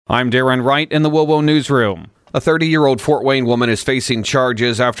I'm Darren Wright in the WOWO newsroom. A 30-year-old Fort Wayne woman is facing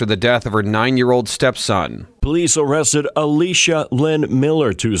charges after the death of her 9-year-old stepson. Police arrested Alicia Lynn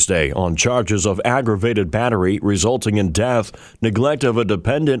Miller Tuesday on charges of aggravated battery resulting in death, neglect of a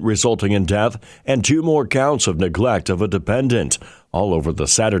dependent resulting in death, and 2 more counts of neglect of a dependent, all over the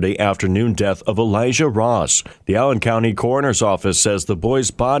Saturday afternoon death of Elijah Ross. The Allen County Coroner's Office says the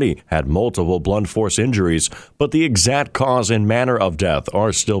boy's body had multiple blunt force injuries, but the exact cause and manner of death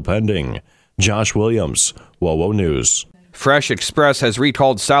are still pending. Josh Williams, WOWO News. Fresh Express has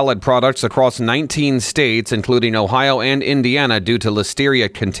recalled salad products across 19 states, including Ohio and Indiana, due to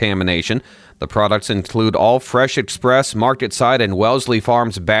listeria contamination. The products include all Fresh Express, Market Side, and Wellesley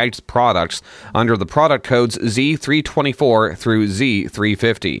Farms bagged products under the product codes Z324 through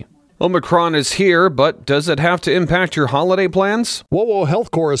Z350. Omicron is here, but does it have to impact your holiday plans? WOWO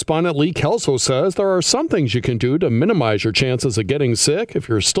health correspondent Lee Kelso says there are some things you can do to minimize your chances of getting sick if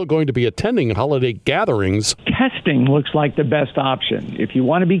you're still going to be attending holiday gatherings. Testing looks like the best option. If you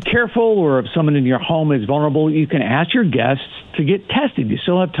want to be careful or if someone in your home is vulnerable, you can ask your guests to get tested. You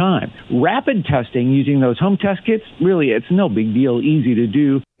still have time. Rapid testing using those home test kits, really, it's no big deal, easy to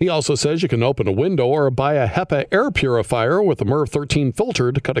do. He also says you can open a window or buy a HEPA air purifier with a MERV 13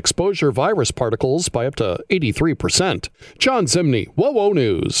 filter to cut exposure virus particles by up to 83%. John Zimney, WOWO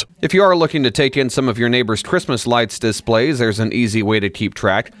News. If you are looking to take in some of your neighbor's Christmas lights displays, there's an easy way to keep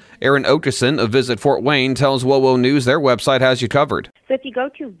track. Erin Okeson of Visit Fort Wayne tells WOWO News their website has you covered. So if you go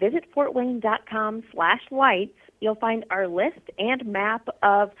to visitfortwayne.com/lights, you'll find our list and map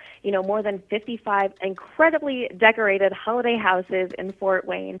of, more than 55 incredibly decorated holiday houses in Fort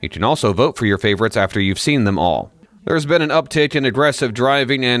Wayne. You can also vote for your favorites after you've seen them all. There's been an uptick in aggressive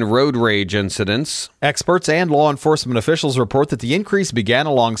driving and road rage incidents. Experts and law enforcement officials report that the increase began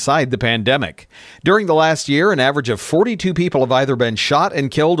alongside the pandemic. During the last year, an average of 42 people have either been shot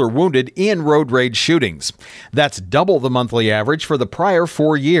and killed or wounded in road rage shootings. That's double the monthly average for the prior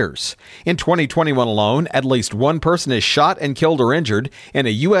 4 years. In 2021 alone, at least one person is shot and killed or injured in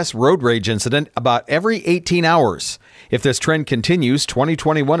a U.S. road rage incident about every 18 hours. If this trend continues,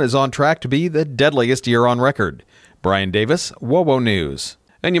 2021 is on track to be the deadliest year on record. Brian Davis, WOWO News.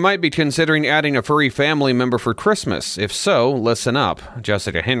 And you might be considering adding a furry family member for Christmas. If so, listen up.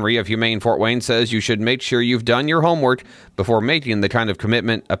 Jessica Henry of Humane Fort Wayne says you should make sure you've done your homework before making the kind of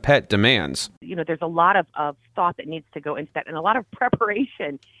commitment a pet demands. There's a lot of thought that needs to go into that and a lot of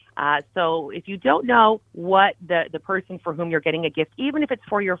preparation. So if you don't know what the person for whom you're getting a gift, even if it's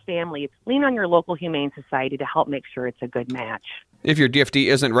for your family, lean on your local Humane Society to help make sure it's a good match. If your giftee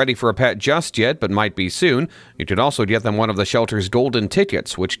isn't ready for a pet just yet, but might be soon, you could also get them one of the shelter's golden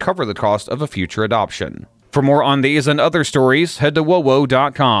tickets, which cover the cost of a future adoption. For more on these and other stories, head to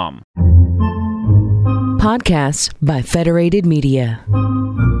WOWO.com. Podcasts by Federated Media.